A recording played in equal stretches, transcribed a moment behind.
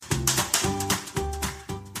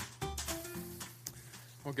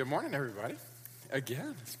Well, good morning, everybody.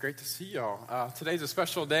 Again, it's great to see y'all. Today's a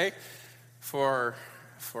special day for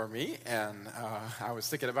me, and I was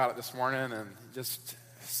thinking about it this morning and just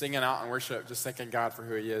singing out in worship, just thanking God for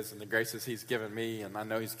who He is and the graces He's given me, and I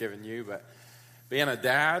know He's given you. But being a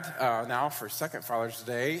dad now for second Father's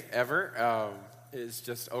Day ever is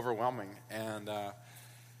just overwhelming, and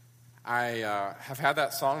I have had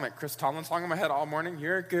that song, that Chris Tomlin song in my head all morning.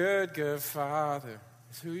 You're a good, good father.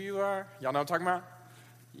 It's who you are. Y'all know what I'm talking about?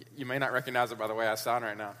 You may not recognize it by the way I sound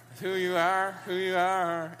right now. It's who you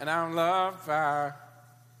are, and I'm loved by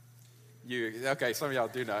you. Okay, some of y'all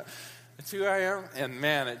do know it. It's who I am, and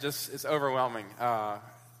man, it's overwhelming. I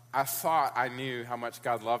thought I knew how much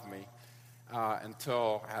God loved me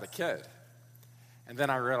until I had a kid. And then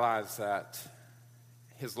I realized that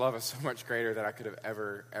His love is so much greater than I could have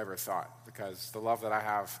ever thought, because the love that I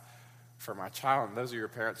have for my child, and those of your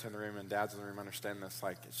parents in the room and dads in the room understand this,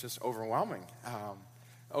 like, it's just overwhelming.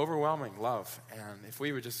 Overwhelming love. And if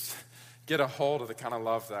we would just get a hold of the kind of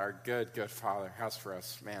love that our good Father has for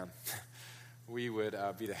us, man, we would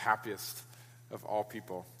be the happiest of all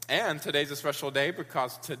people. And today's a special day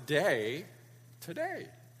because today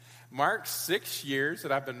marks 6 years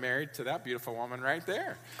that I've been married to that beautiful woman right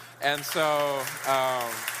there. And so,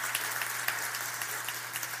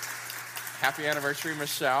 happy anniversary,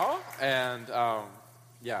 Michelle. And so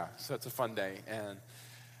it's a fun day. And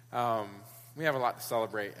we have a lot to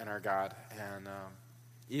celebrate in our God, and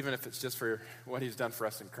even if it's just for what He's done for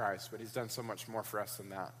us in Christ, but He's done so much more for us than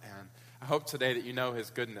that. And I hope today that you know His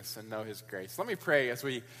goodness and know His grace. Let me pray as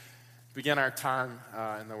we begin our time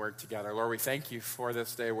in the Word together. Lord, we thank You for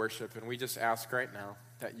this day of worship, and we just ask right now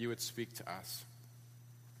that You would speak to us.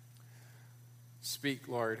 Speak,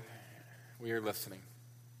 Lord. We are listening.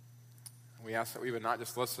 We ask that we would not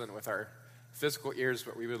just listen with our physical ears,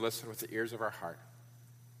 but we would listen with the ears of our heart.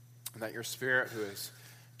 And that Your Spirit, who has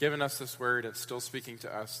given us this word and still speaking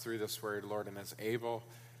to us through this word, Lord, and is able,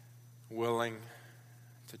 willing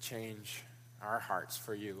to change our hearts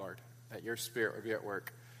for You, Lord. That Your Spirit would be at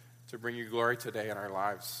work to bring You glory today in our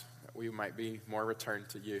lives, that we might be more returned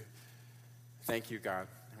to You. Thank You, God.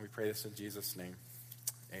 And we pray this in Jesus' name.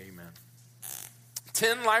 Amen.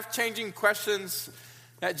 10 life-changing questions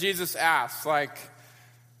that Jesus asked, like,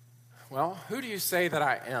 well, who do You say that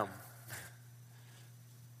I am?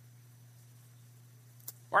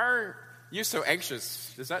 Why are you so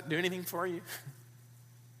anxious? Does that do anything for you?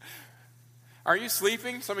 Are you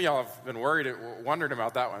sleeping? Some of y'all have been worried and wondering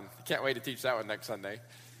about that one. I can't wait to teach that one next Sunday.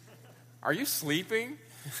 Are you sleeping?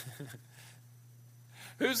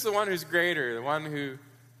 Who's the one who's greater, the one who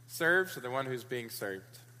serves or the one who's being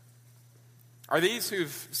served? Are these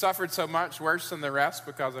who've suffered so much worse than the rest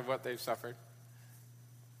because of what they've suffered?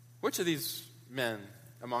 Which of these men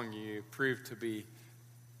among you proved to be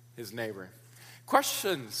his neighbor?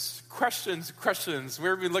 Questions.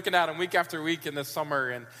 We've been looking at them week after week in the summer,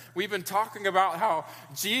 and we've been talking about how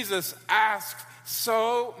Jesus asked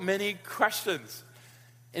so many questions.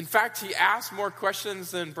 In fact, He asked more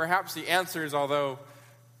questions than perhaps He answers, although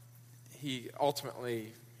He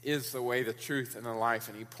ultimately is the way, the truth, and the life,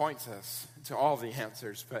 and He points us to all the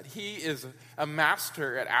answers. But He is a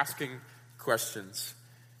master at asking questions.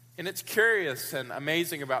 And it's curious and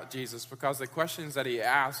amazing about Jesus because the questions that He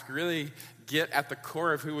asks really get at the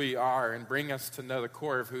core of who we are and bring us to know the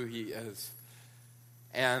core of who He is.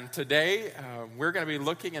 And today, we're going to be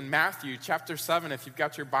looking in Matthew chapter 7. If you've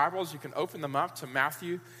got your Bibles, you can open them up to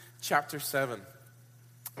Matthew chapter 7.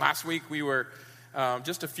 Last week, we were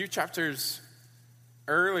just a few chapters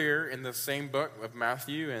earlier in the same book of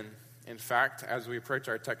Matthew. And in fact, as we approach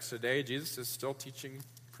our text today, Jesus is still teaching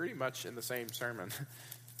pretty much in the same sermon.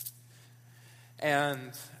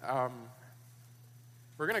 And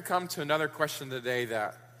we're going to come to another question today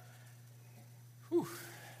that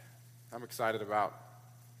I'm excited about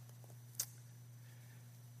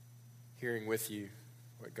hearing with you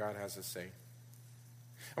what God has to say.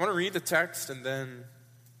 I want to read the text and then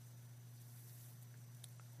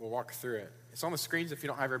we'll walk through it. It's on the screens if you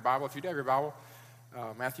don't have your Bible. If you do have your Bible,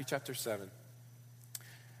 Matthew chapter 7.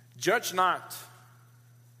 Judge not,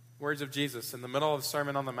 words of Jesus in the middle of the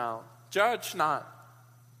Sermon on the Mount. Judge not,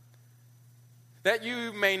 that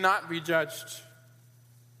you may not be judged.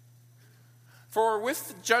 For with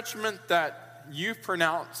the judgment that you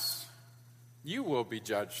pronounce, you will be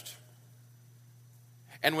judged.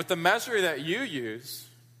 And with the measure that you use,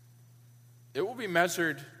 it will be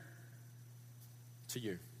measured to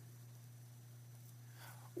you.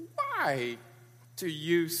 Why do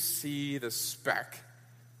you see the speck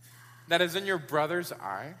that is in your brother's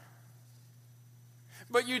eye,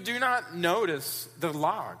 but you do not notice the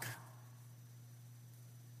log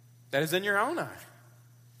that is in your own eye?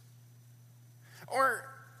 Or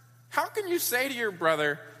how can you say to your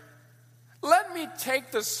brother, let me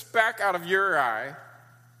take the speck out of your eye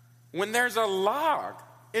when there's a log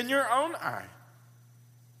in your own eye?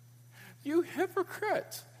 You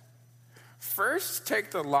hypocrite. First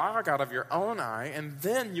take the log out of your own eye, and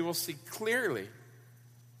then you will see clearly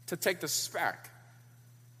to take the speck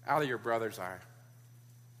out of your brother's eye.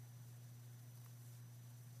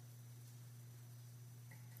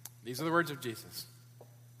 These are the words of Jesus.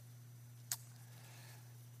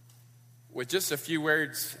 With just a few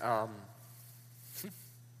words,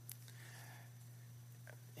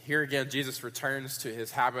 here again, Jesus returns to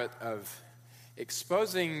his habit of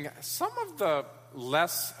exposing some of the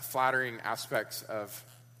less flattering aspects of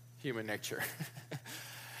human nature.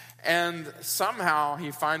 And somehow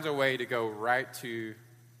he finds a way to go right to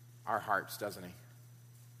our hearts, doesn't he?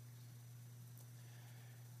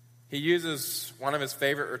 He uses one of his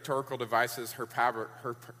favorite rhetorical devices,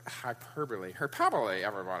 hyperbole,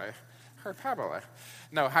 everybody. Hyperbole.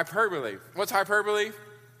 What's hyperbole?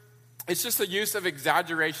 It's just the use of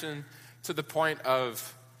exaggeration to the point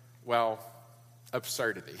of,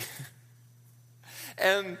 absurdity.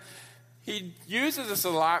 And he uses this a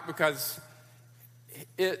lot because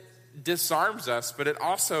it disarms us, but it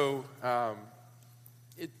also,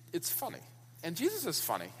 it's funny. And Jesus is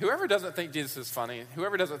funny. Whoever doesn't think Jesus is funny,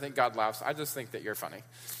 whoever doesn't think God laughs, I just think that you're funny.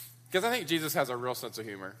 Because I think Jesus has a real sense of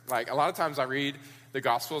humor. Like, a lot of times I read the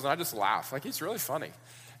Gospels and I just laugh. Like, he's really funny.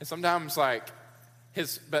 And sometimes, but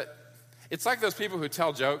it's like those people who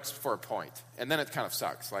tell jokes for a point, and then it kind of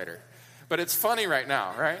sucks later. But it's funny right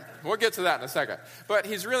now, right? We'll get to that in a second. But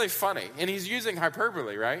he's really funny, and he's using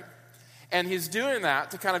hyperbole, right? And he's doing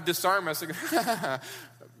that to kind of disarm us.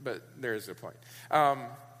 But there's the point.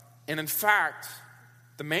 And in fact,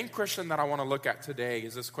 the main question that I want to look at today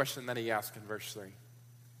is this question that he asked in verse 3.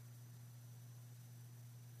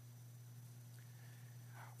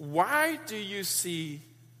 Why do you see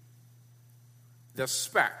the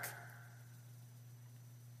speck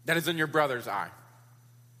that is in your brother's eye?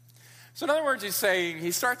 So in other words,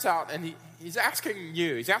 he starts out and he's asking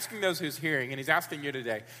you, he's asking those who's hearing, and he's asking you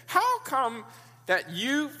today, how come that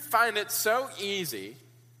you find it so easy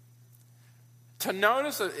to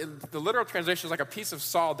notice, the literal translation is like a piece of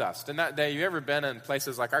sawdust. In that day, you ever been in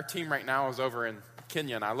places like our team right now is over in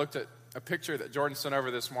Kenya, and I looked at a picture that Jordan sent over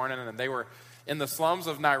this morning, and they were in the slums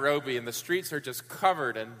of Nairobi, and the streets are just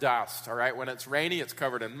covered in dust, all right? When it's rainy, it's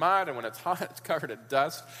covered in mud, and when it's hot, it's covered in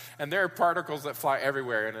dust, and there are particles that fly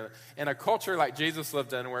everywhere. And in a culture like Jesus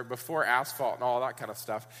lived in, where before asphalt and all that kind of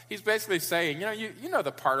stuff, he's basically saying, you know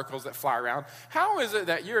the particles that fly around. How is it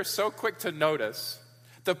that you're so quick to notice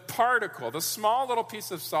the particle, the small little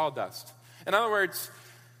piece of sawdust? In other words,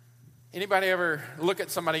 anybody ever look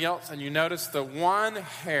at somebody else and you notice the one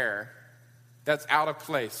hair that's out of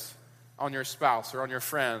place on your spouse or on your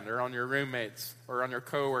friend or on your roommates or on your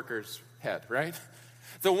coworker's head, right?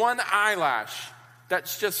 The one eyelash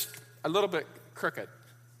that's just a little bit crooked.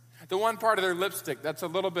 The one part of their lipstick that's a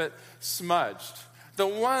little bit smudged. The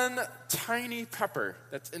one tiny pepper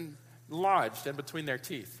that's lodged in between their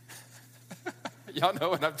teeth. Y'all know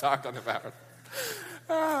what I'm talking about.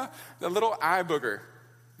 The little eye booger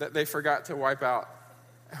that they forgot to wipe out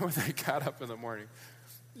when they got up in the morning.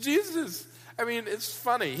 Jesus, it's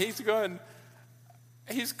funny. He's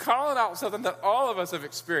calling out something that all of us have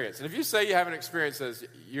experienced. And if you say you haven't experienced this,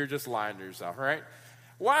 you're just lying to yourself, right?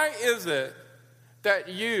 Why is it that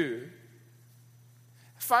you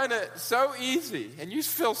find it so easy and you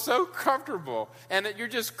feel so comfortable and that you're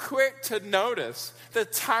just quick to notice the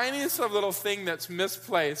tiniest of little thing that's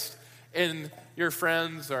misplaced in your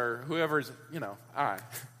friends or whoever's, eye?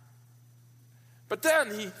 But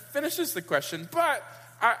then he finishes the question, but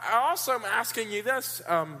I also am asking you this,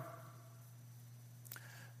 but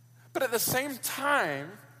at the same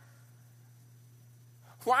time,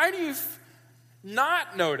 why do you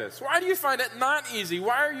not notice? Why do you find it not easy?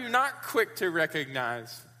 Why are you not quick to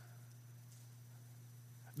recognize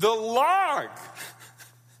the log?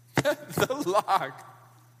 The log.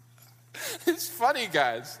 It's funny,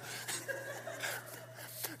 guys.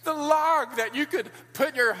 The log that you could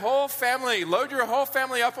put your whole family, load your whole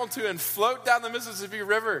family up onto and float down the Mississippi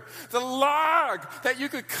River. The log that you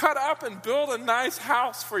could cut up and build a nice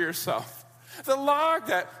house for yourself. The log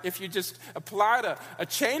that if you just applied a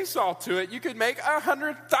chainsaw to it, you could make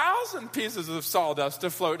 100,000 pieces of sawdust to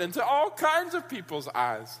float into all kinds of people's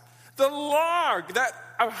eyes. The log that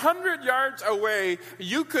 100 yards away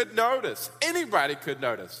you could notice. Anybody could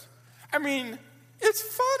notice. It's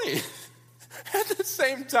funny. At the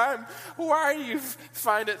same time, why do you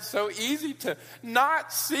find it so easy to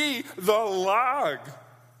not see the log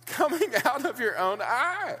coming out of your own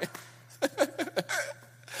eye?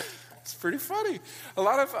 It's pretty funny. A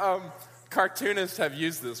lot of cartoonists have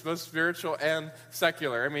used this, both spiritual and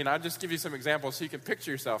secular. I mean, I'll just give you some examples so you can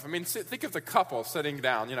picture yourself. I mean, think of the couple sitting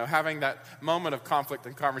down, having that moment of conflict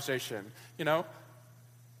and conversation.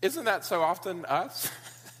 Isn't that so often us?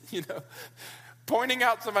 Pointing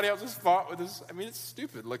out somebody else's fault with this. I mean, it's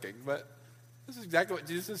stupid looking, but this is exactly what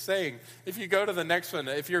Jesus is saying. If you go to the next one,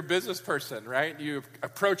 if you're a business person, right, you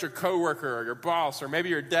approach a coworker or your boss or maybe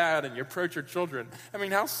your dad and you approach your children. I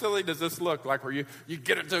mean, how silly does this look? Like where you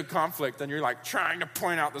get into a conflict and you're like trying to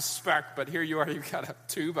point out the speck, but here you are, you've got a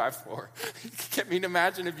 2x4. I mean,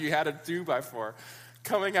 imagine if you had a 2x4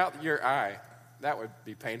 coming out your eye. That would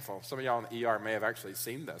be painful. Some of y'all in the ER may have actually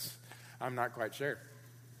seen this. I'm not quite sure.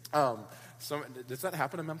 Does that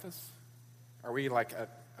happen in Memphis? Are we like a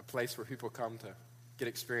place where people come to get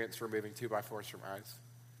experience removing 2x4s from eyes?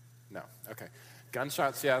 No. Okay.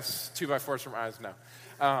 Gunshots, yes. 2x4s from eyes, no.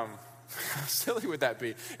 How silly would that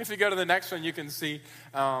be? If you go to the next one, you can see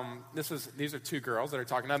these are two girls that are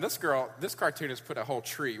talking. Now, this cartoonist put a whole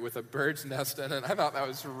tree with a bird's nest in it. I thought that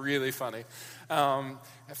was really funny.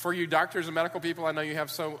 For you doctors and medical people, I know we have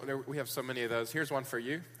so many of those. Here's one for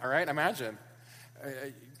you. All right, imagine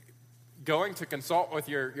going to consult with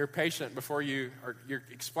your patient before you're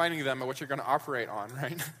explaining to them what you're going to operate on,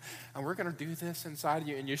 right? And we're going to do this inside of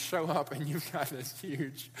you, and you show up and you've got this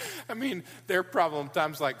huge, their problem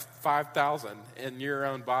times like 5,000 in your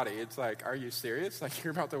own body. It's like, are you serious? Like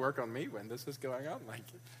you're about to work on me when this is going on? Like,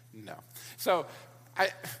 no. So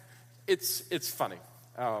it's funny.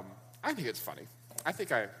 I think it's funny. I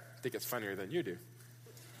think it's funnier than you do.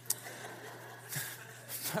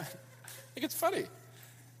 I think it's funny.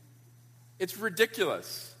 It's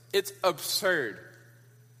ridiculous. It's absurd.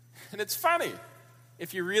 And it's funny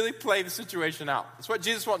if you really play the situation out. It's what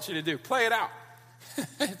Jesus wants you to do. Play it out.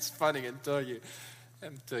 It's funny until you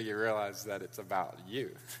realize that it's about you.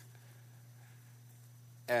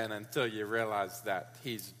 And until you realize that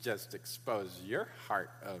he's just exposed your heart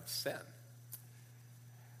of sin.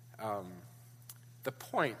 The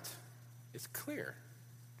point is clear,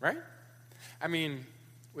 right? I mean,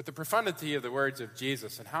 with the profundity of the words of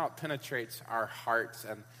Jesus and how it penetrates our hearts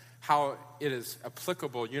and how it is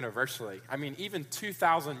applicable universally. I mean, even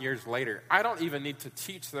 2,000 years later, I don't even need to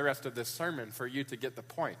teach the rest of this sermon for you to get the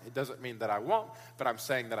point. It doesn't mean that I won't, but I'm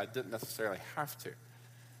saying that I didn't necessarily have to.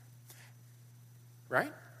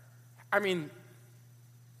 Right? I mean,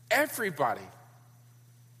 everybody.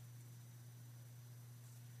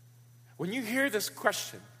 When you hear this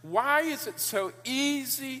question, why is it so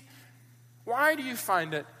easy? Why do you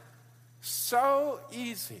find it so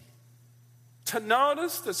easy to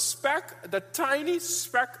notice the tiny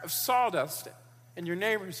speck of sawdust in your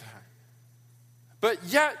neighbor's eye, but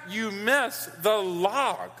yet you miss the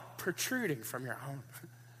log protruding from your own?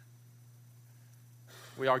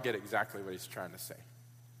 We all get exactly what he's trying to say.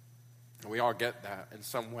 And we all get that in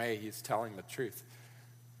some way he's telling the truth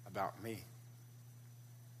about me.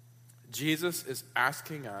 Jesus is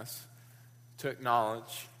asking us to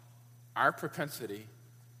acknowledge our propensity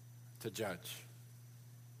to judge.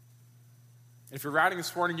 If you're writing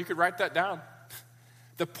this morning, you could write that down.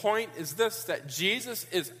 The point is this, that Jesus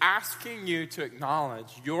is asking you to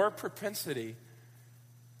acknowledge your propensity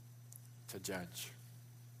to judge.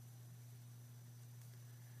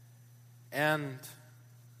 And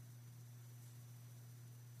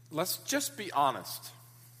let's just be honest.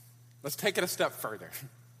 Let's take it a step further.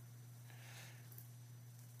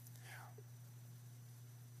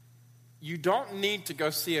 You don't need to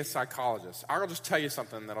go see a psychologist. I'll just tell you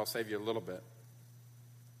something that'll save you a little bit.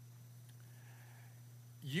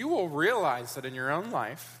 You will realize that in your own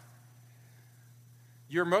life,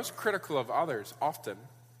 you're most critical of others often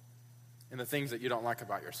in the things that you don't like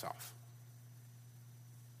about yourself.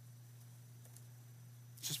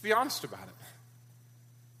 Just be honest about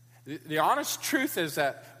it. The honest truth is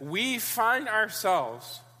that we find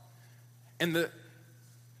ourselves in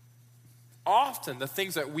often the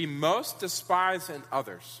things that we most despise in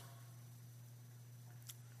others,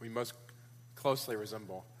 we most closely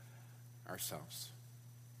resemble ourselves.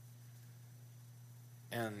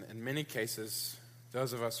 And in many cases,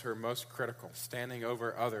 those of us who are most critical, standing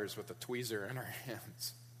over others with a tweezer in our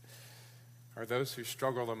hands, are those who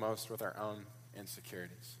struggle the most with our own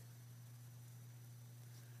insecurities.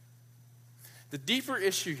 The deeper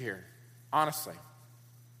issue here, honestly,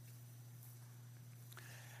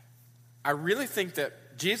 I really think that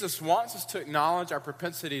Jesus wants us to acknowledge our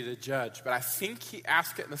propensity to judge, but I think he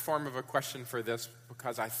asked it in the form of a question for this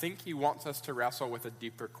because I think he wants us to wrestle with a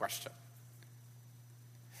deeper question.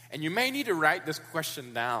 And you may need to write this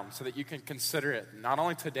question down so that you can consider it not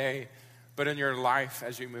only today, but in your life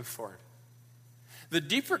as you move forward. The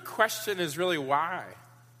deeper question is really why?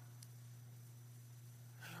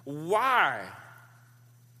 Why?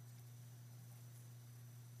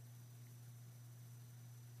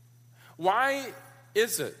 Why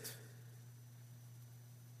is it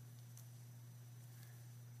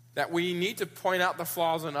that we need to point out the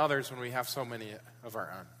flaws in others when we have so many of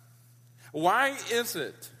our own? Why is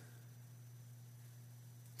it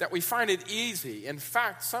that we find it easy, in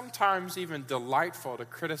fact, sometimes even delightful, to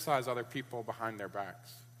criticize other people behind their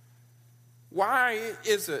backs? Why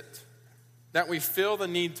is it that we feel the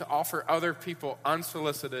need to offer other people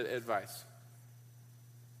unsolicited advice?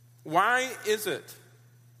 Why is it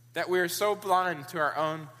that we are so blind to our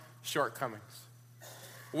own shortcomings?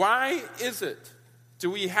 Why is it do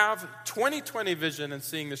we have 20/20 vision in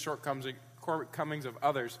seeing the shortcomings of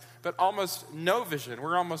others, but almost no vision?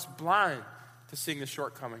 We're almost blind to seeing the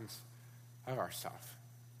shortcomings of ourselves.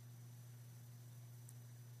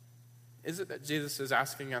 Is it that Jesus is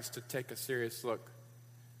asking us to take a serious look?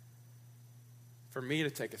 For me to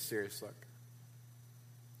take a serious look.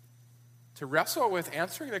 To wrestle with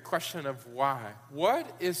answering the question of why.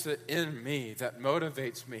 What is it in me that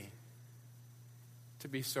motivates me to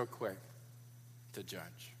be so quick to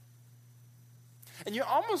judge? And you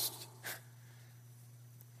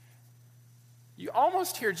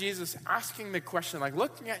almost hear Jesus asking the question, like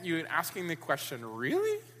looking at you and asking the question,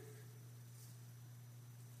 really?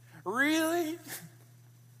 Really?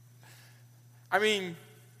 I mean,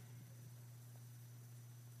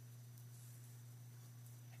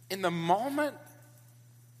 in the moment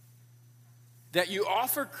that you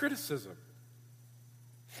offer criticism,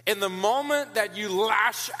 in the moment that you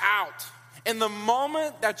lash out, in the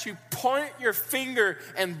moment that you point your finger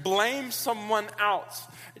and blame someone else,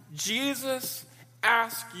 Jesus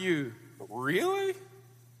asks you, really?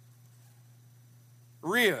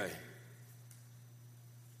 Really?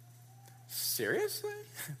 Seriously?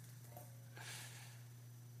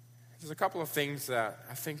 There's a couple of things that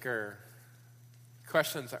I think are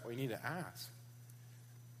questions that we need to ask.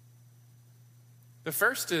 The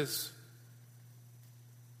first is,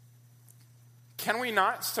 can we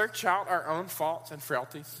not search out our own faults and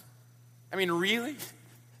frailties? I mean, really?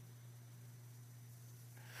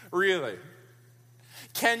 Really?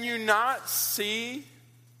 Can you not see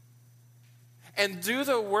and do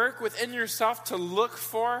the work within yourself to look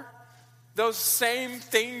for those same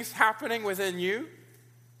things happening within you?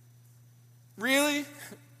 Really?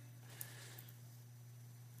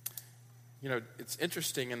 You know, it's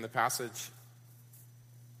interesting in the passage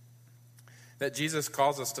that Jesus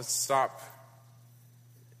calls us to stop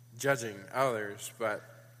judging others, but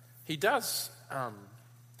he does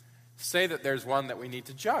say that there's one that we need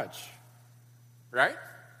to judge, right?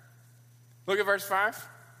 Look at verse 5.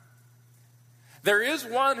 There is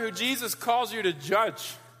one who Jesus calls you to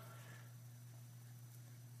judge.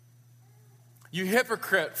 You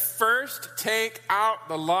hypocrite, first take out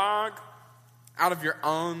the log out of your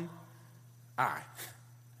own eye,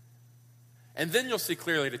 and then you'll see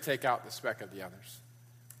clearly to take out the speck of the others.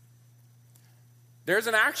 There's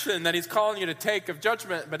an action that he's calling you to take of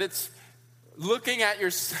judgment, but it's looking at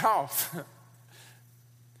yourself.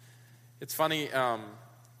 It's funny,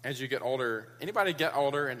 as you get older, anybody get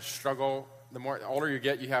older and struggle? The more older you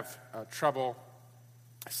get, you have trouble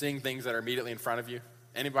seeing things that are immediately in front of you.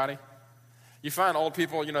 Anybody? You find old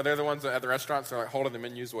people, you know, they're the ones that at the restaurants, they're like holding the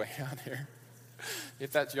menus way out here.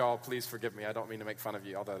 If that's y'all, please forgive me. I don't mean to make fun of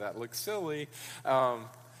you, although that looks silly.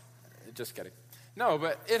 Just kidding. No,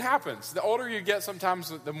 but it happens. The older you get,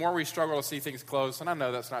 sometimes the more we struggle to see things close. And I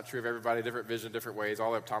know that's not true of everybody. Different vision, different ways.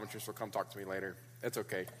 All the optometrists will come talk to me later. It's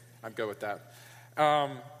okay. I'm good with that.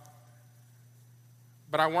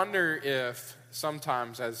 But I wonder if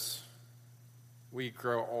sometimes as we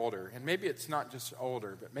grow older, and maybe it's not just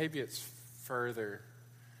older, but maybe it's further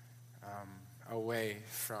away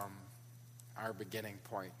from our beginning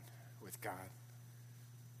point with God,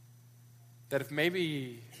 that if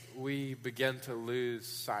maybe we begin to lose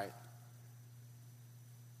sight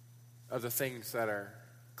of the things that are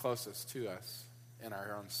closest to us in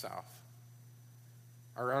our own self,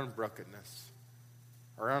 our own brokenness,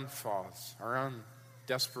 our own faults, our own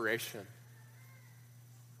desperation,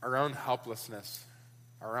 our own helplessness,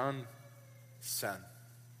 our own sin,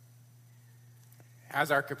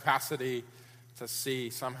 has our capacity to see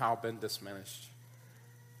somehow been diminished.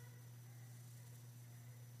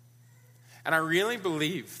 And I really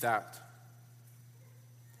believe that,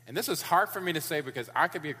 and this is hard for me to say because I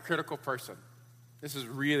could be a critical person. This is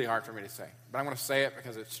really hard for me to say, but I'm going to say it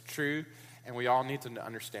because it's true and we all need to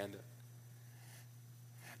understand it.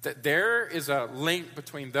 That there is a link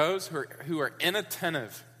between those who are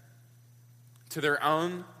inattentive to their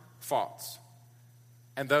own faults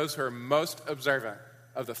and those who are most observant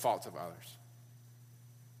of the faults of others.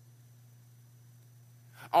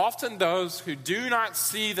 Often those who do not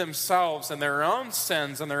see themselves and their own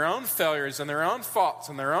sins and their own failures and their own faults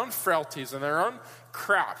and their own frailties and their own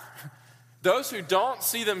crap, those who don't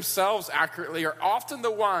see themselves accurately are often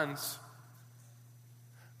the ones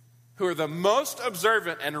who are the most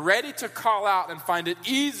observant and ready to call out and find it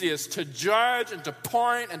easiest to judge and to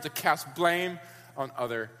point and to cast blame on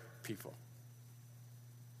other people.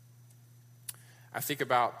 I think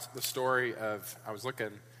about the story of, I was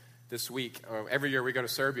looking this week, every year we go to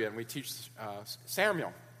Serbia and we teach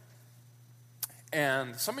Samuel.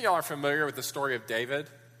 And some of y'all are familiar with the story of David.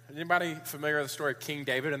 Anybody familiar with the story of King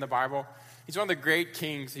David in the Bible? He's one of the great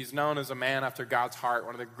kings. He's known as a man after God's heart,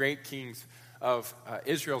 one of the great kings of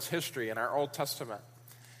Israel's history in our Old Testament.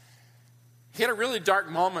 He had a really dark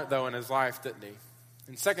moment, though, in his life, didn't he?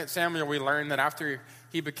 In 2 Samuel, we learn that after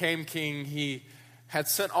he became king, he had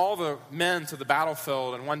sent all the men to the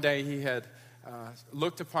battlefield, and one day he had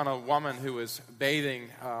looked upon a woman who was bathing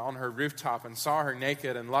on her rooftop and saw her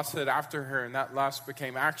naked and lusted after her, and that lust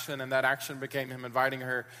became action, and that action became him inviting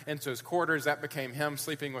her into his quarters. That became him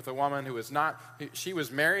sleeping with a woman who was not, she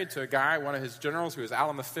was married to a guy, one of his generals, who was out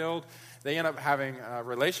in the field. They end up having a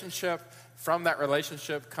relationship. From that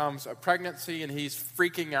relationship comes a pregnancy, and he's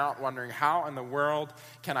freaking out, wondering, how in the world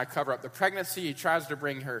can I cover up the pregnancy? He tries to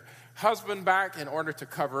bring her husband back in order to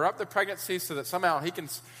cover up the pregnancy so that somehow he can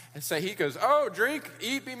say, he goes, oh, drink,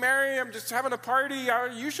 eat, be merry, I'm just having a party,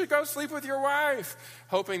 you should go sleep with your wife,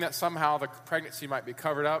 hoping that somehow the pregnancy might be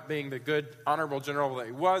covered up. Being the good, honorable general that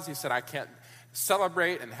he was, he said, I can't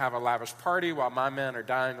celebrate and have a lavish party while my men are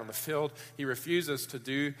dying on the field. He refuses to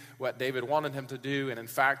do what David wanted him to do, and in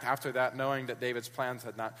fact, after that, knowing that David's plans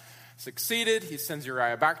had not succeeded, he sends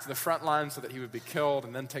Uriah back to the front line so that he would be killed,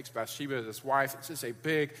 and then takes Bathsheba as his wife. It's just a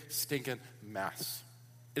big, stinking mess.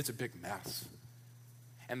 It's a big mess.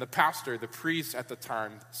 And the pastor, the priest at the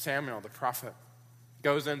time, Samuel, the prophet,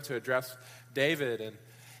 goes in to address David, and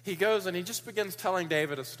he goes and he just begins telling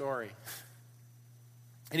David a story.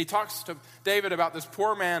 And he talks to David about this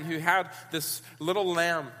poor man who had this little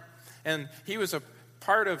lamb, and he was a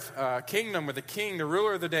part of a kingdom where the king, the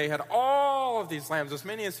ruler of the day, had all of these lambs, as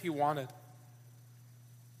many as he wanted.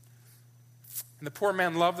 And the poor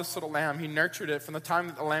man loved this little lamb. He nurtured it from the time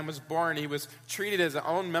that the lamb was born. He was treated as an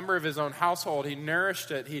own member of his own household. He nourished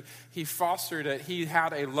it. He fostered it. He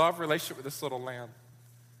had a love relationship with this little lamb,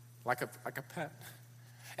 like a pet.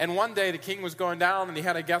 And one day the king was going down, and he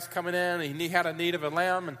had a guest coming in, and he had a need of a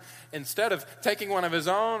lamb. And instead of taking one of his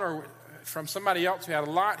own or from somebody else who had a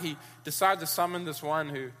lot, he decided to summon this one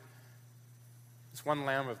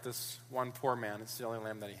lamb of this one poor man. It's the only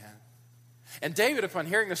lamb that he had. And David, upon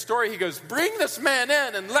hearing the story, he goes, bring this man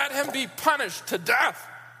in and let him be punished to death.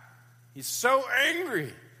 He's so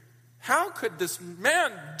angry. How could this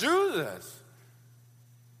man do this?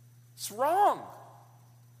 It's wrong.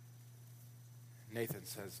 Nathan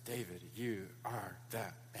says, David, you are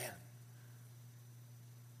that man.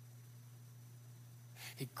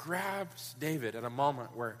 He grabs David at a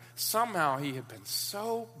moment where somehow he had been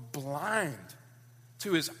so blind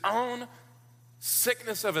to his own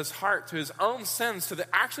sickness of his heart, to his own sins, to the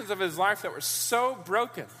actions of his life that were so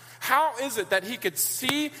broken. How is it that he could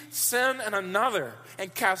see sin in another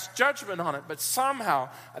and cast judgment on it, but somehow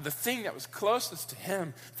the thing that was closest to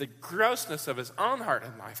him, the grossness of his own heart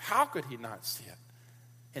and life, how could he not see it?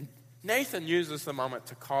 And Nathan uses the moment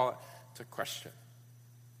to call it to question.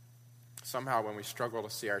 Somehow when we struggle to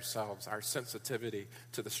see ourselves, our sensitivity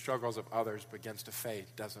to the struggles of others begins to fade,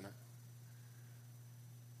 doesn't it?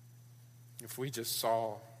 If we just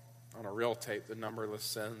saw on a real tape the numberless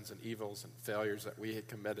sins and evils and failures that we had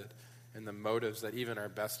committed and the motives that even our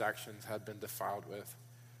best actions had been defiled with,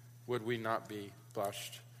 would we not be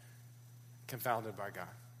blushed, confounded by God?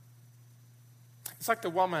 It's like the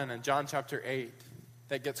woman in John chapter 8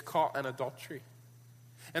 that gets caught in adultery.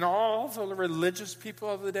 And all the religious people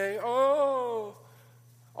of the day, all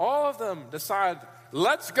of them decide,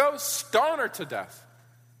 let's go stone her to death.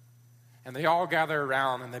 And they all gather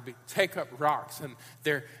around and they take up rocks and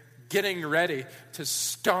they're getting ready to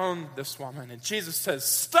stone this woman. And Jesus says,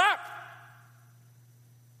 stop!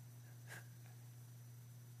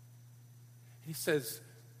 He says,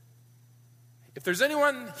 if there's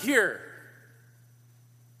anyone here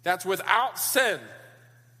that's without sin,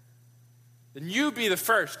 then you be the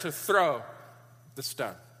first to throw the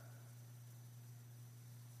stone.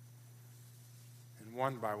 And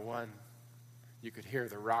one by one, you could hear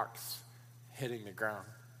the rocks hitting the ground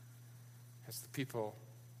as the people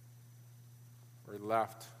were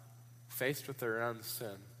left faced with their own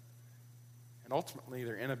sin and ultimately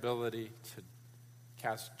their inability to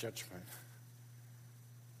cast judgment.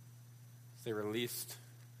 They released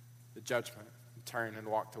the judgment and turned and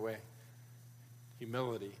walked away.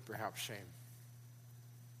 Humility, perhaps shame.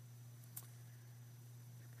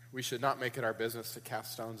 We should not make it our business to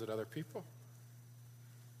cast stones at other people.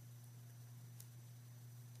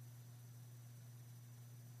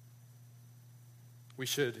 We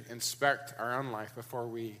should inspect our own life before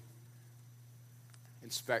we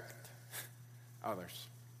inspect others.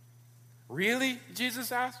 Really?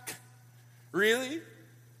 Jesus asked. Really?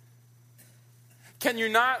 Can you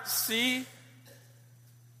not see?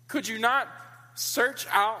 Could you not search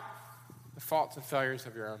out the faults and failures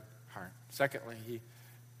of your own heart? Secondly, he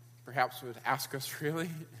perhaps would ask us, really?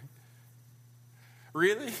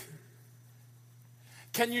 Really?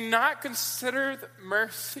 Can you not consider the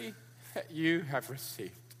mercy that you have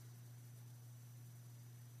received?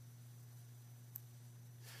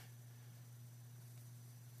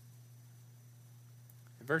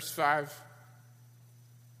 In verse 5,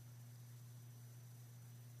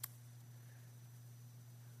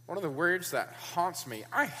 one of the words that haunts me,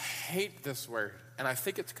 I hate this word, and I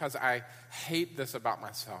think it's because I hate this about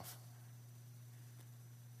myself.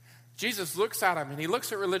 Jesus looks at him, and he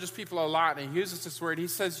looks at religious people a lot, and he uses this word. He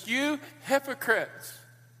says, "You hypocrites.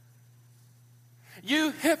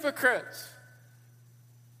 You hypocrites."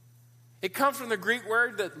 It comes from the Greek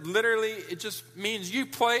word that literally, it just means you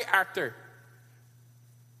play actor.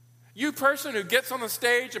 You person who gets on the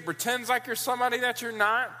stage and pretends like you're somebody that you're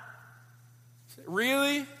not.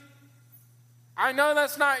 Really? I know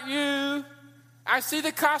that's not you. I see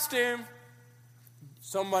the costume.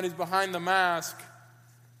 Somebody's behind the mask.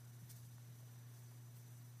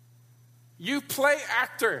 You play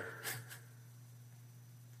actor.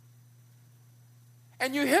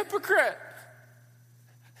 And you hypocrite.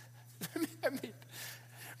 I mean,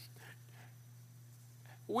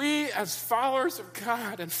 we as followers of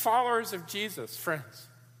God and followers of Jesus, friends,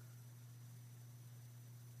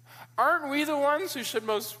 aren't we the ones who should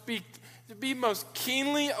be most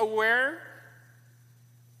keenly aware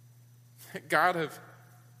that God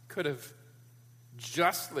could have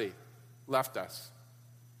justly left us?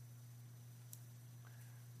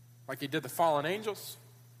 Like he did the fallen angels,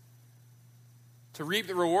 to reap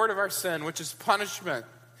the reward of our sin, which is punishment,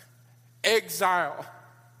 exile,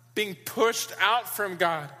 being pushed out from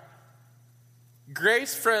God.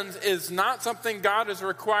 Grace, friends, is not something God is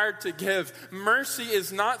required to give. Mercy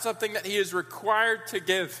is not something that he is required to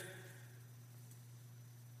give.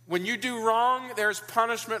 When you do wrong, there's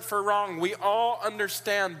punishment for wrong. We all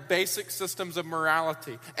understand basic systems of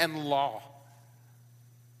morality and law.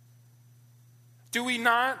 Do we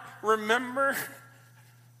not remember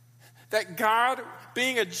that God,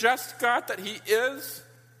 being a just God that he is,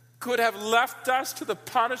 could have left us to the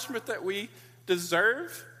punishment that we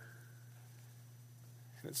deserve?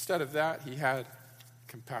 And instead of that, he had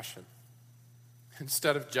compassion.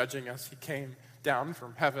 Instead of judging us, he came down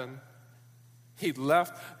from heaven. He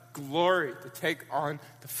left glory to take on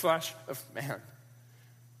the flesh of man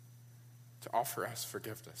to offer us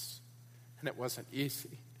forgiveness. And it wasn't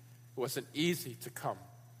easy. It wasn't easy to come.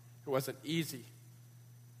 It wasn't easy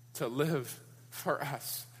to live for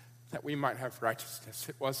us that we might have righteousness.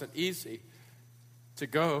 It wasn't easy to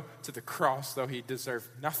go to the cross, though he deserved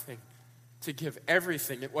nothing, to give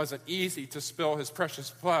everything. It wasn't easy to spill his precious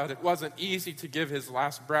blood. It wasn't easy to give his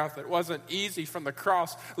last breath. It wasn't easy from the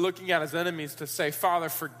cross, looking at his enemies, to say, "Father,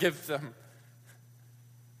 forgive them."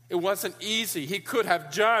 It wasn't easy. He could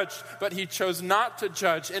have judged, but he chose not to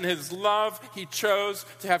judge. In his love, he chose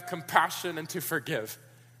to have compassion and to forgive.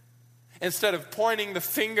 Instead of pointing the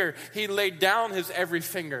finger, he laid down his every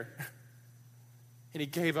finger. And he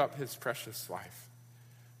gave up his precious life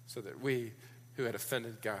so that we who had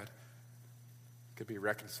offended God could be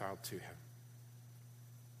reconciled to him.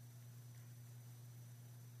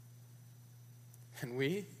 And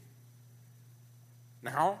we,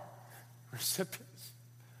 now, recipients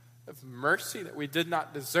of mercy that we did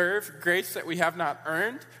not deserve, grace that we have not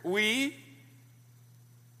earned, we,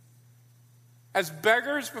 as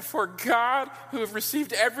beggars before God who have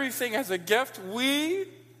received everything as a gift, we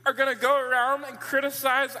are going to go around and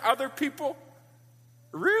criticize other people?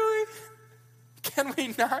 Really? Can we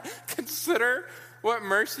not consider what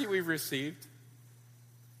mercy we've received?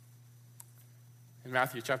 In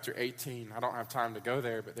Matthew chapter 18, I don't have time to go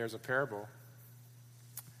there, but there's a parable.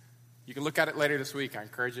 You can look at it later this week. I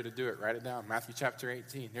encourage you to do it. Write it down. Matthew chapter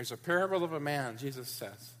 18. There's a parable of a man, Jesus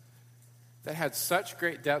says, that had such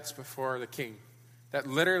great debts before the king that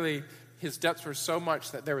literally his debts were so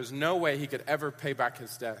much that there was no way he could ever pay back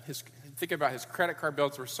his debt. His Think about his credit card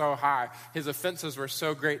bills were so high, his offenses were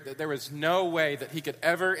so great that there was no way that he could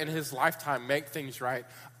ever in his lifetime make things right.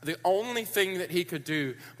 The only thing that he could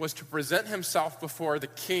do was to present himself before the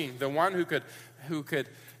king, the one who could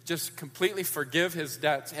just completely forgive his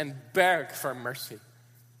debts and beg for mercy.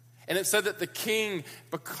 And it said that the king,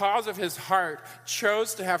 because of his heart,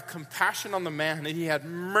 chose to have compassion on the man, and he had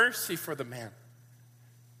mercy for the man.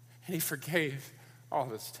 And he forgave all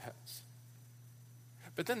of his debts.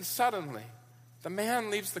 But then suddenly, the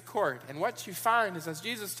man leaves the court. And what you find is, as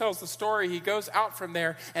Jesus tells the story, he goes out from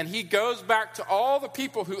there and he goes back to all the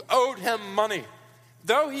people who owed him money.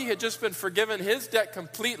 Though he had just been forgiven his debt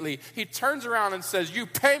completely, he turns around and says, you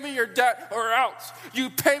pay me your debt or else. You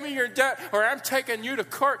pay me your debt or I'm taking you to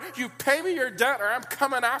court. You pay me your debt or I'm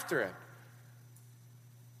coming after it.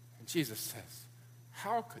 And Jesus says,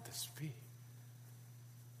 how could this be?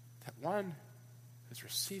 That one who's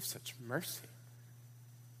received such mercy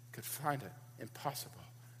could find it impossible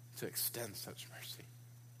to extend such mercy.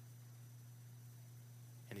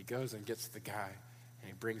 And he goes and gets the guy and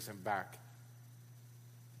he brings him back.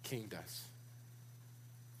 The king does.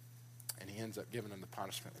 And he ends up giving him the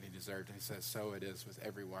punishment that he deserved. And he says, so it is with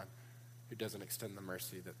everyone who doesn't extend the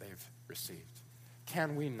mercy that they've received.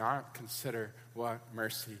 Can we not consider what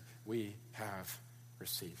mercy we have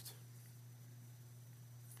received?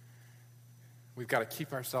 We've got to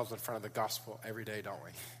keep ourselves in front of the gospel every day, don't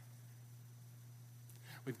we?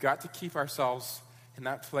 We've got to keep ourselves in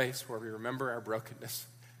that place where we remember our brokenness,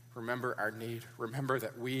 remember our need, remember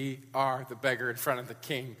that we are the beggar in front of the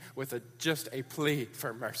king with just a plea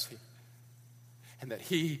for mercy. And that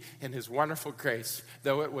he, in his wonderful grace,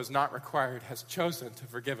 though it was not required, has chosen to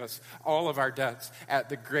forgive us all of our debts at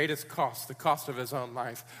the greatest cost, the cost of his own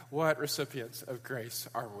life. What recipients of grace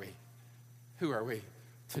are we? Who are we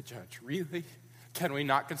to judge? Really? Can we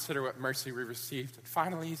not consider what mercy we received? And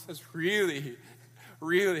finally, he says, really,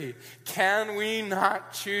 can we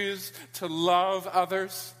not choose to love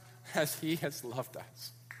others as he has loved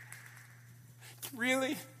us?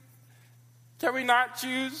 Really? Can we not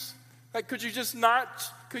choose? Like, could you just not?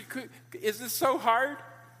 Is this so hard?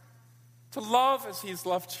 To love as he's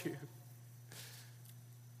loved you.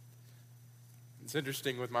 It's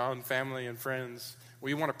interesting with my own family and friends.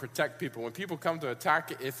 We want to protect people. When people come to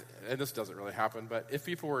attack, and this doesn't really happen, but if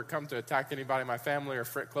people were to come to attack anybody in my family or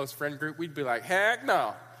close friend group, we'd be like, heck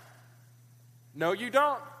no. No, you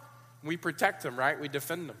don't. We protect them, right? We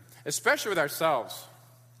defend them, especially with ourselves.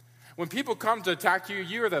 When people come to attack you,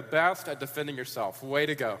 you are the best at defending yourself. Way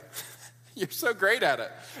to go. You're so great at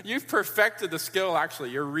it. You've perfected the skill, actually.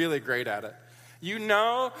 You're really great at it. You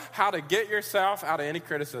know how to get yourself out of any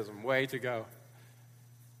criticism. Way to go.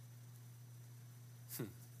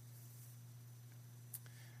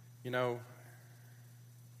 You know,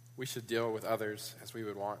 we should deal with others as we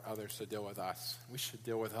would want others to deal with us. We should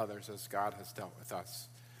deal with others as God has dealt with us.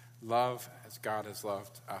 Love as God has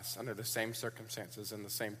loved us under the same circumstances in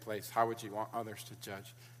the same place. How would you want others to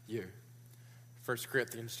judge you? 1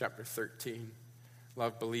 Corinthians chapter 13.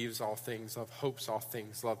 Love believes all things. Love hopes all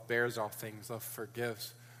things. Love bears all things. Love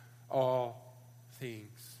forgives all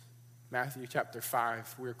things. Matthew chapter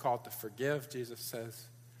 5. We are called to forgive, Jesus says.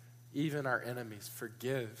 Even our enemies,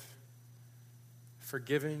 forgive.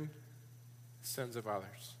 Forgiving sins of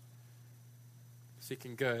others.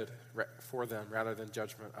 Seeking good for them rather than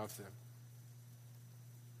judgment of them.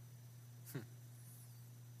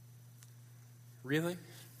 Really?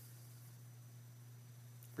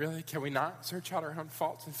 Really? Can we not search out our own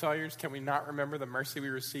faults and failures? Can we not remember the mercy we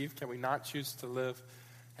received? Can we not choose to live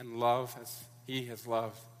and love as he has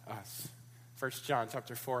loved us? 1 John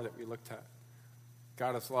chapter 4 that we looked at.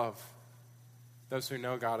 God is love. Those who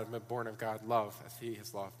know God and been born of God love as he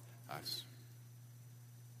has loved us.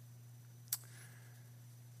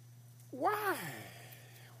 Why?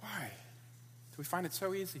 Why do we find it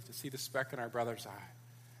so easy to see the speck in our brother's eye,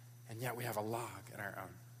 and yet we have a log in our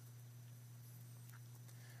own?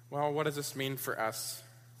 Well, what does this mean for us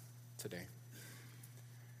today?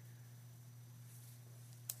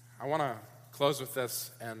 I want to close with this,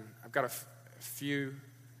 and I've got a few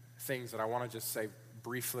things that I want to just say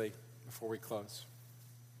briefly before we close.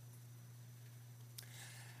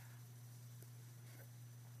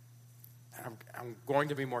 And I'm going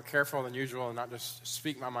to be more careful than usual and not just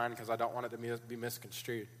speak my mind because I don't want it to be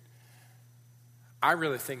misconstrued. I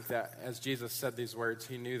really think that as Jesus said these words,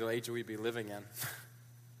 he knew the age we'd be living in.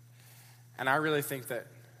 And I really think that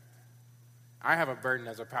I have a burden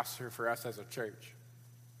as a pastor for us as a church,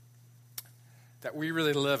 that we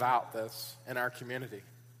really live out this in our community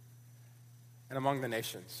and among the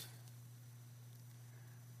nations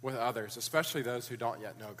with others, especially those who don't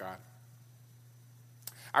yet know God.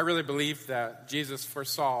 I really believe that Jesus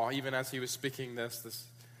foresaw, even as he was speaking this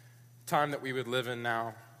time that we would live in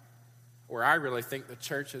now, where I really think the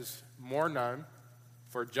church is more known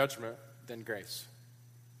for judgment than grace,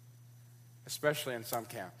 especially in some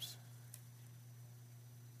camps.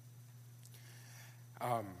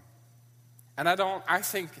 And I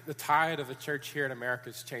think the tide of the church here in America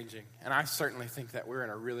is changing. And I certainly think that we're in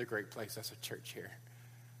a really great place as a church here.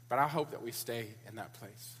 But I hope that we stay in that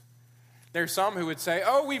place. There's some who would say,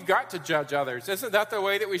 oh, we've got to judge others. Isn't that the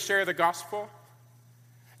way that we share the gospel?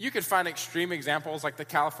 You could find extreme examples like the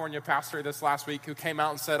California pastor this last week who came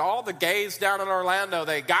out and said, all the gays down in Orlando,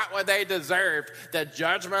 they got what they deserved, the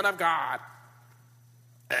judgment of God.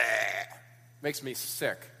 Makes me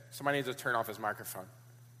sick. Somebody needs to turn off his microphone.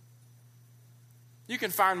 You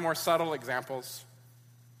can find more subtle examples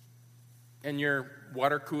in your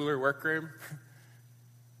water cooler workroom,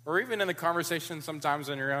 or even in the conversation sometimes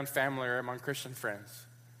in your own family or among Christian friends,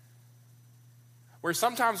 where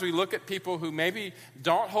sometimes we look at people who maybe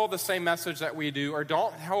don't hold the same message that we do or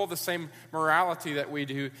don't hold the same morality that we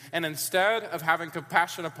do, and instead of having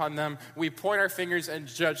compassion upon them, we point our fingers and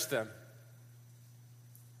judge them.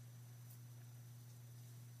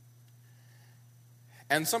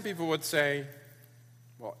 And some people would say,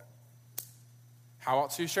 well, how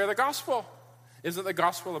else do you share the gospel? Isn't the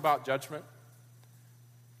gospel about judgment?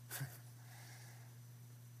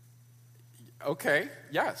 Okay,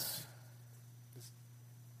 yes.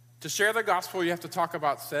 To share the gospel, you have to talk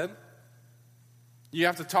about sin. You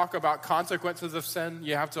have to talk about consequences of sin.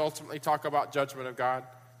 You have to ultimately talk about judgment of God.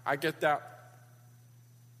 I get that.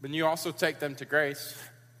 But you also take them to grace,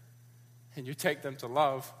 and you take them to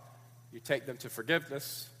love. You take them to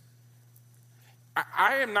forgiveness.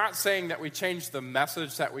 I am not saying that we change the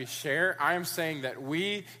message that we share. I am saying that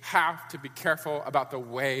we have to be careful about the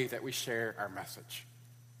way that we share our message.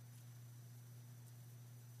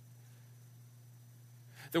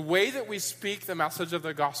 The way that we speak the message of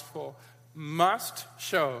the gospel must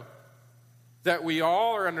show that we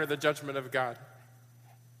all are under the judgment of God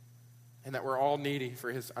and that we're all needy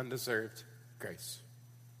for his undeserved grace.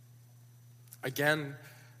 Again,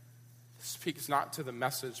 speaks not to the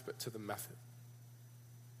message, but to the method.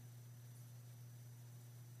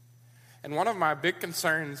 And one of my big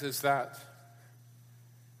concerns is that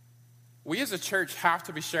we as a church have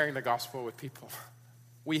to be sharing the gospel with people.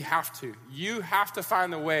 We have to. You have to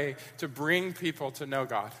find the way to bring people to know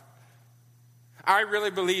God. I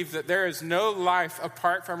really believe that there is no life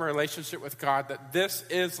apart from a relationship with God, that this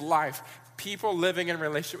is life. People living in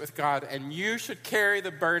relationship with God, and you should carry the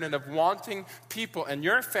burden of wanting people in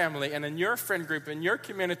your family and in your friend group, in your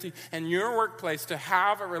community, and your workplace to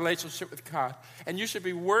have a relationship with God. And you should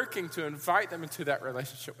be working to invite them into that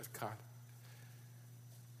relationship with God.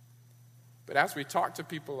 But as we talk to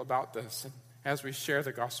people about this, and as we share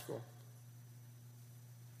the gospel,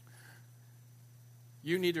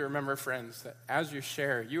 you need to remember, friends, that as you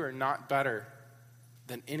share, you are not better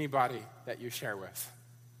than anybody that you share with.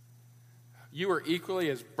 You are equally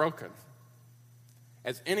as broken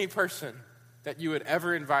as any person that you would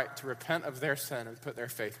ever invite to repent of their sin and put their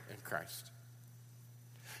faith in Christ.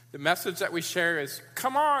 The message that we share is,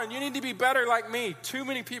 come on, you need to be better like me. Too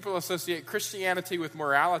many people associate Christianity with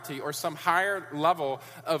morality or some higher level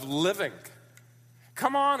of living.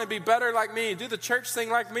 Come on and be better like me. Do the church thing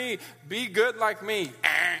like me. Be good like me.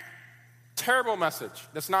 Terrible message.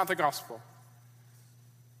 That's not the gospel.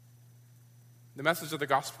 The message of the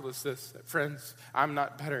gospel is this, that friends, I'm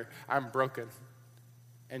not better, I'm broken.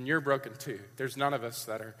 And you're broken too. There's none of us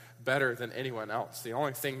that are better than anyone else. The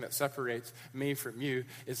only thing that separates me from you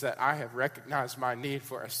is that I have recognized my need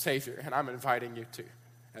for a Savior, and I'm inviting you to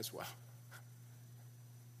as well.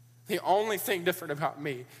 The only thing different about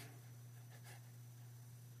me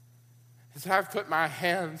is that I've put my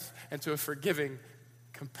hands into a forgiving,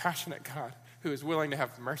 compassionate God who is willing to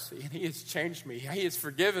have mercy, and he has changed me. He has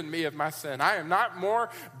forgiven me of my sin. I am not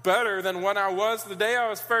more better than when I was the day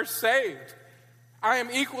I was first saved. I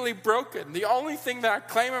am equally broken. The only thing that I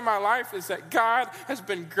claim in my life is that God has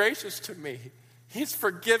been gracious to me. He's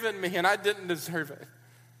forgiven me, and I didn't deserve it.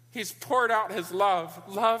 He's poured out his love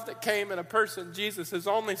that came in a person, Jesus, his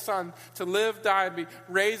only son, to live, die, and be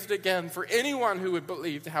raised again for anyone who would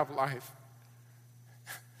believe to have life.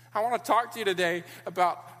 I want to talk to you today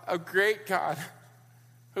about a great God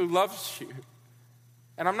who loves you.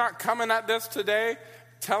 And I'm not coming at this today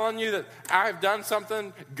telling you that I've done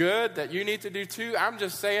something good that you need to do too. I'm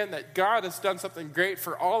just saying that God has done something great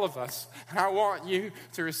for all of us. And I want you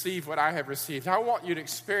to receive what I have received. I want you to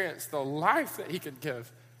experience the life that he can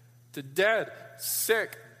give to dead,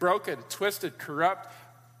 sick, broken, twisted,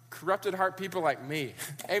 corrupted heart people like me.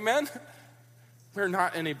 Amen? We're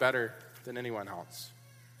not any better than anyone else.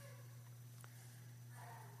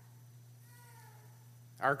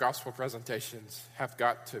 Our gospel presentations have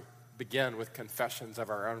got to begin with confessions of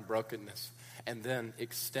our own brokenness and then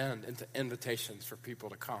extend into invitations for people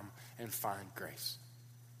to come and find grace.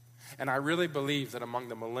 And I really believe that among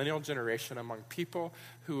the millennial generation, among people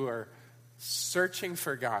who are searching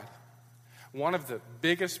for God, one of the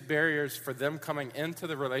biggest barriers for them coming into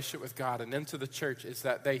the relationship with God and into the church is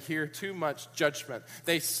that they hear too much judgment.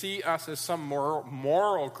 They see us as some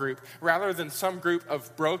moral group rather than some group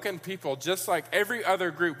of broken people. Just like every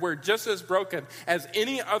other group, we're just as broken as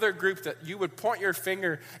any other group that you would point your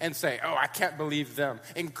finger and say, oh, I can't believe them,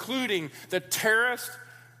 including the terrorists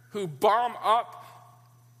who bomb up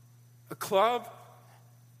a club,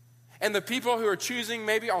 and the people who are choosing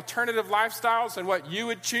maybe alternative lifestyles and what you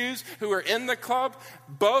would choose, who are in the club.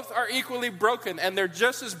 Both are equally broken, and they're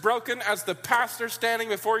just as broken as the pastor standing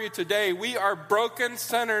before you today. We are broken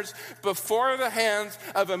sinners before the hands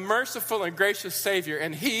of a merciful and gracious Savior,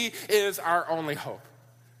 and He is our only hope.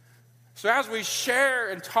 So as we share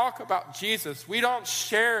and talk about Jesus, we don't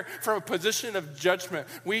share from a position of judgment.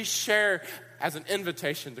 We share as an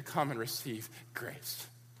invitation to come and receive grace.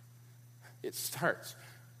 It starts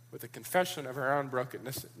with a confession of our own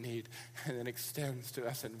brokenness and need, and then extends to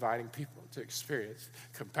us inviting people to experience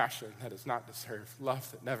compassion that is not deserved,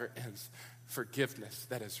 love that never ends, forgiveness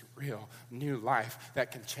that is real, new life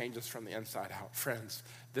that can change us from the inside out. Friends,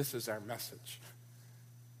 this is our message.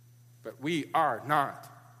 But we are not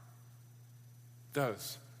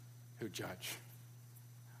those who judge.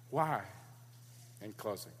 Why? In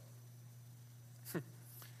closing,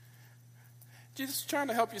 Jesus is trying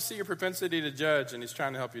to help you see your propensity to judge, and He's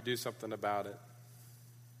trying to help you do something about it.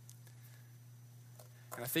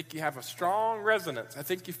 And I think you have a strong resonance. I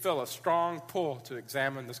think you feel a strong pull to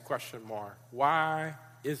examine this question more. Why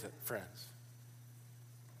is it, friends,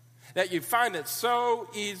 that you find it so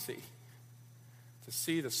easy to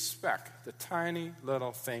see the speck, the tiny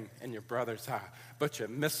little thing in your brother's eye, but you're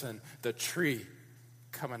missing the tree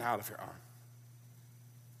coming out of your arm?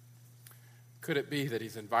 Could it be that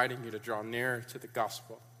He's inviting you to draw nearer to the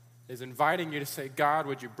gospel? He's inviting you to say, God,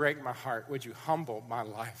 would you break my heart? Would you humble my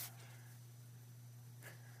life?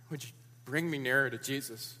 Would you bring me nearer to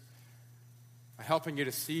Jesus by helping you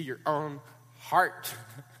to see your own heart?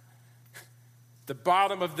 The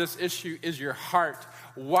bottom of this issue is your heart.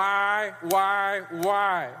 Why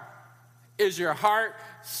is your heart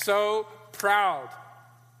so proud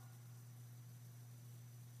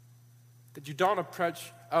that you don't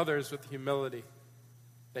approach others with the humility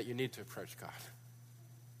that you need to approach God?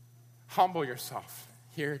 Humble yourself.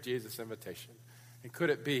 Hear Jesus' invitation. And could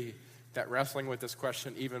it be that wrestling with this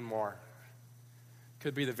question even more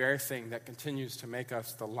could be the very thing that continues to make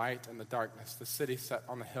us the light in the darkness, the city set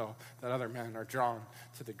on the hill, that other men are drawn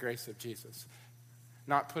to the grace of Jesus,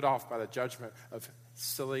 not put off by the judgment of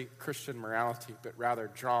silly Christian morality, but rather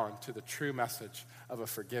drawn to the true message of a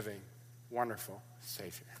forgiving, wonderful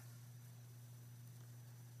Savior.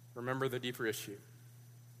 Remember the deeper issue.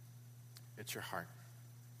 It's your heart.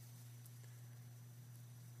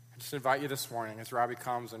 I just invite you this morning as Robbie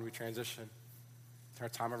comes and we transition to our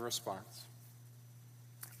time of response.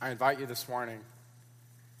 I invite you this morning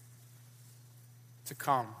to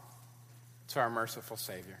come to our merciful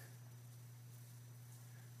Savior.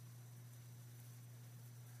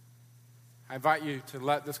 I invite you to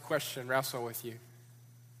let this question wrestle with you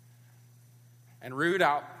and root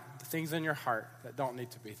out the things in your heart that don't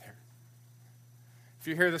need to be there. If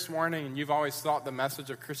you're here this morning and you've always thought the message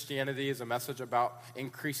of Christianity is a message about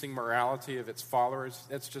increasing morality of its followers,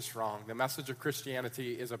 that's just wrong. The message of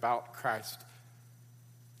Christianity is about Christ,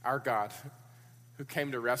 our God, who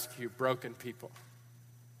came to rescue broken people.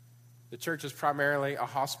 The church is primarily a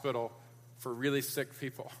hospital for really sick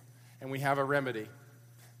people, and we have a remedy.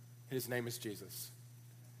 His name is Jesus.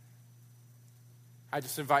 I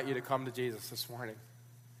just invite you to come to Jesus this morning,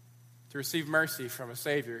 to receive mercy from a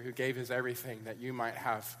Savior who gave His everything that you might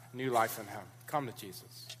have new life in Him. Come to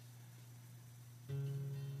Jesus.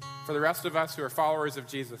 For the rest of us who are followers of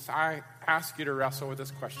Jesus, I ask you to wrestle with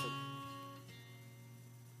this question.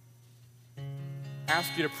 I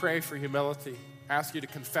ask you to pray for humility. I ask you to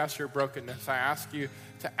confess your brokenness. I ask you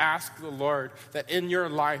to ask the Lord that in your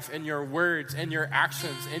life, in your words, in your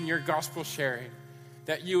actions, in your gospel sharing,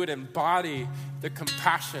 that you would embody the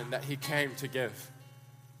compassion that He came to give.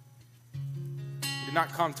 He did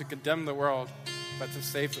not come to condemn the world, but to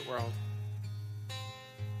save the world.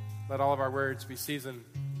 Let all of our words be seasoned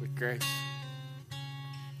with grace.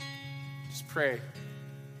 Just pray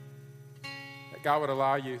that God would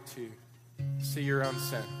allow you to see your own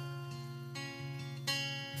sin,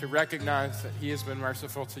 to recognize that he has been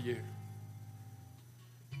merciful to you.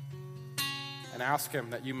 And ask him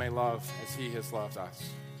that you may love as he has loved us.